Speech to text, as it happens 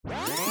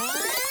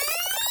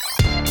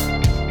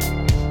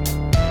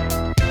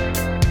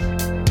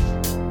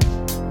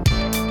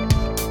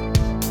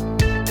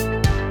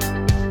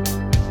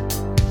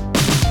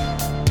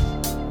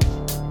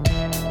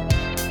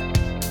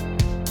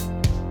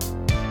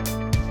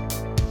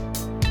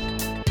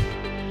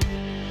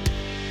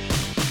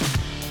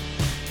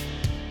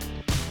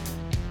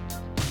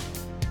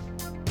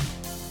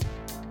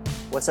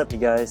What's up, you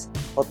guys?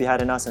 Hope you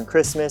had an awesome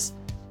Christmas.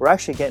 We're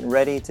actually getting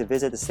ready to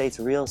visit the States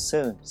real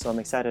soon, so I'm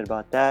excited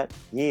about that.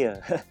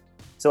 Yeah.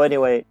 So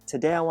anyway,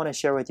 today I want to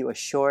share with you a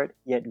short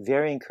yet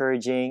very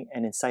encouraging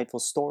and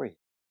insightful story.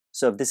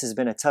 So if this has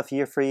been a tough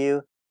year for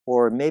you,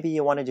 or maybe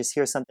you want to just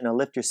hear something to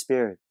lift your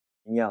spirit,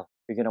 you're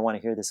going to want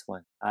to hear this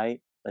one.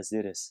 Alright, let's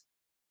do this.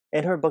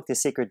 In her book, The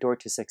Secret Door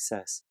to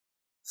Success,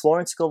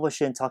 Florence Scovel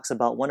Shinn talks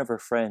about one of her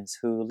friends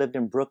who lived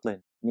in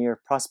Brooklyn near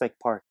Prospect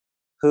Park,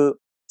 who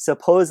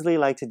supposedly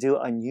liked to do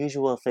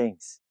unusual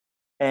things.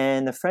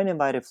 And the friend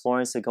invited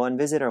Florence to go and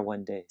visit her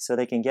one day so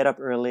they can get up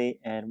early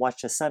and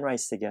watch the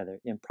sunrise together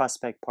in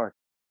Prospect Park.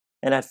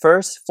 And at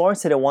first,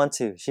 Florence didn't want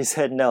to. She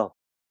said no.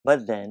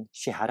 But then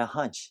she had a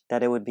hunch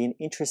that it would be an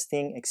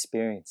interesting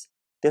experience.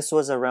 This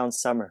was around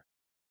summer.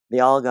 They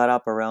all got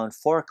up around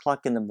 4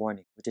 o'clock in the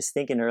morning, which is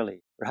thinking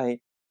early, right?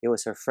 It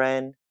was her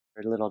friend,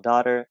 her little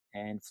daughter,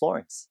 and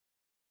Florence.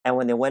 And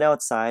when they went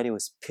outside, it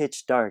was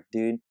pitch dark,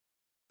 dude.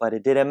 But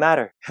it didn't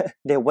matter.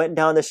 They went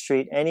down the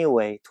street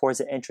anyway towards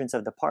the entrance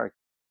of the park.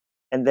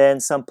 And then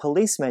some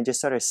policemen just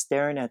started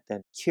staring at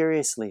them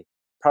curiously,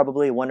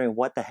 probably wondering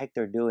what the heck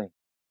they're doing.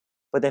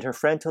 But then her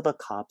friend told the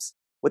cops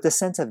with a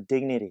sense of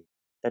dignity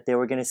that they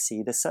were going to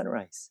see the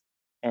sunrise.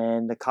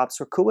 And the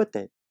cops were cool with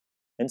it.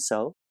 And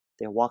so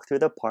they walked through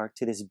the park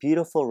to this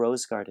beautiful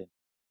rose garden.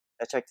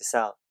 Now check this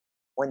out.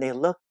 When they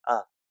looked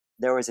up,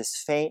 there was this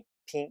faint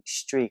pink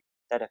streak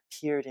that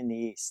appeared in the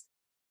east.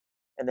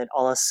 And then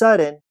all of a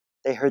sudden,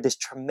 they heard this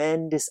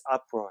tremendous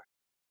uproar.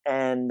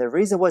 And the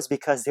reason was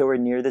because they were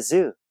near the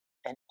zoo.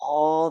 And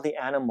all the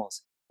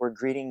animals were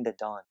greeting the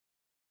dawn.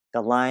 The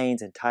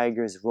lions and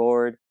tigers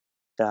roared.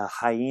 The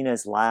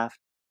hyenas laughed.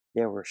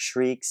 There were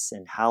shrieks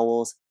and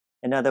howls.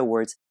 In other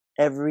words,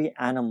 every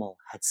animal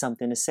had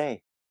something to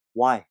say.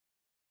 Why?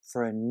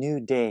 For a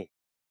new day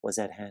was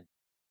at hand.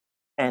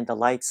 And the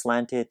light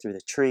slanted through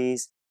the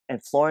trees.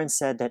 And Florence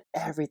said that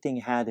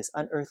everything had this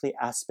unearthly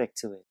aspect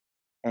to it.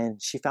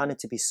 And she found it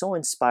to be so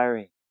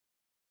inspiring.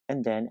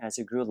 And then, as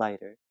it grew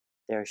lighter,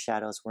 their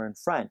shadows were in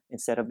front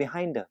instead of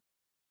behind them.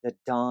 The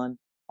dawn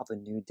of a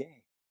new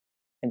day.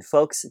 And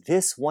folks,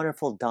 this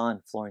wonderful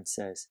dawn, Florence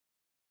says,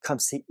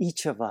 comes to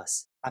each of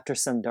us after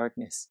some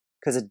darkness.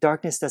 Because the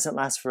darkness doesn't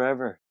last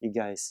forever, you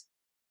guys.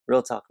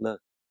 Real talk, look.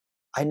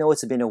 I know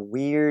it's been a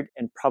weird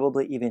and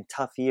probably even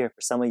tough year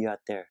for some of you out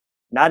there.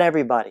 Not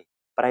everybody,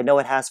 but I know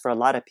it has for a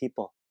lot of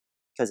people.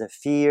 Because of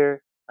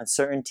fear,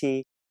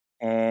 uncertainty,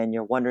 and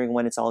you're wondering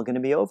when it's all going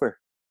to be over.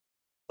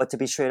 But to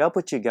be straight up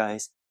with you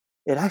guys,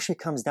 it actually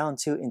comes down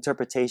to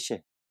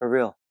interpretation, for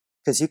real.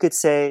 Because you could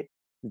say,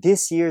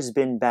 this year's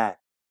been bad.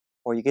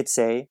 Or you could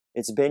say,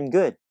 it's been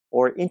good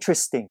or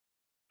interesting.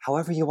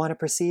 However you want to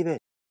perceive it.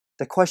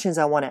 The questions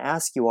I want to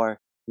ask you are,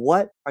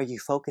 what are you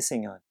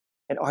focusing on?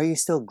 And are you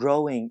still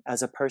growing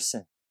as a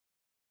person?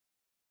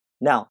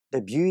 Now,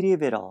 the beauty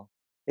of it all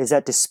is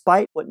that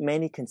despite what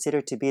many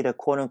consider to be the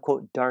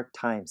quote-unquote dark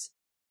times,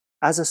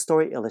 as the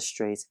story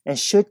illustrates and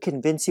should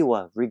convince you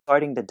of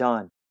regarding the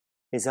dawn,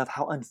 is of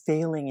how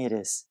unfailing it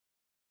is.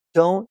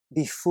 Don't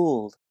be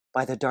fooled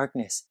by the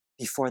darkness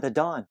before the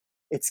dawn.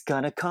 It's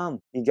gonna come,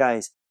 you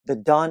guys. The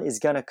dawn is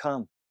gonna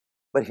come.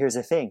 But here's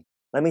the thing.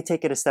 Let me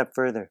take it a step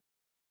further.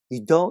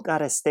 You don't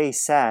gotta stay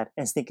sad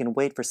and think and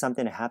wait for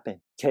something to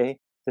happen, okay?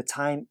 The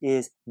time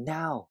is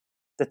now.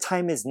 The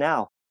time is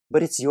now.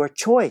 But it's your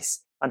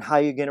choice on how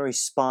you're gonna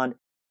respond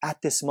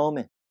at this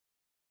moment.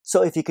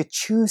 So if you could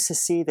choose to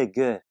see the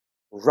good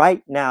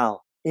right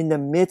now in the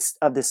midst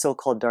of the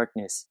so-called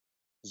darkness,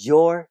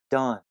 your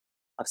dawn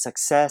of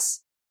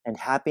success and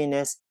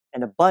happiness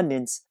and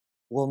abundance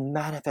will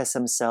manifest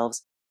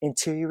themselves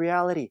into your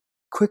reality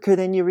quicker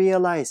than you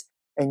realize,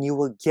 and you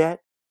will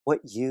get what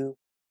you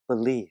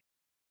believe.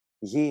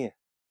 Yeah.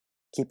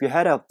 Keep your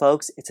head up,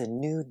 folks. It's a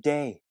new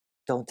day.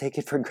 Don't take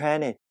it for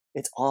granted.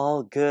 It's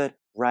all good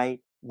right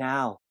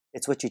now.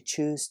 It's what you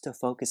choose to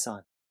focus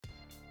on.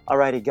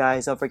 Alrighty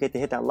guys, don't forget to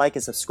hit that like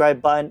and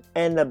subscribe button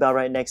and the bell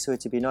right next to it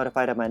to be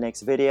notified of my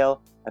next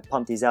video. I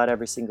pump these out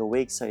every single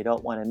week so you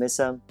don't want to miss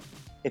them.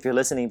 If you're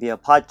listening via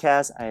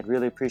podcast, I'd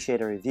really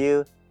appreciate a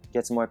review. It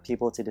gets more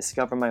people to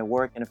discover my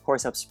work and of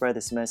course help spread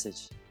this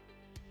message.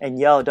 And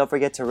don't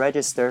forget to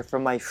register for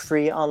my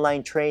free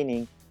online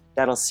training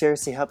that'll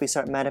seriously help you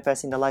start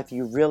manifesting the life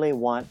you really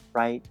want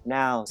right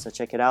now. So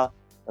check it out.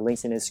 The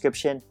link's in the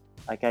description.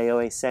 Like I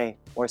always say,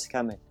 more's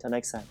coming. Till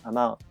next time, I'm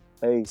out.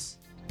 Peace.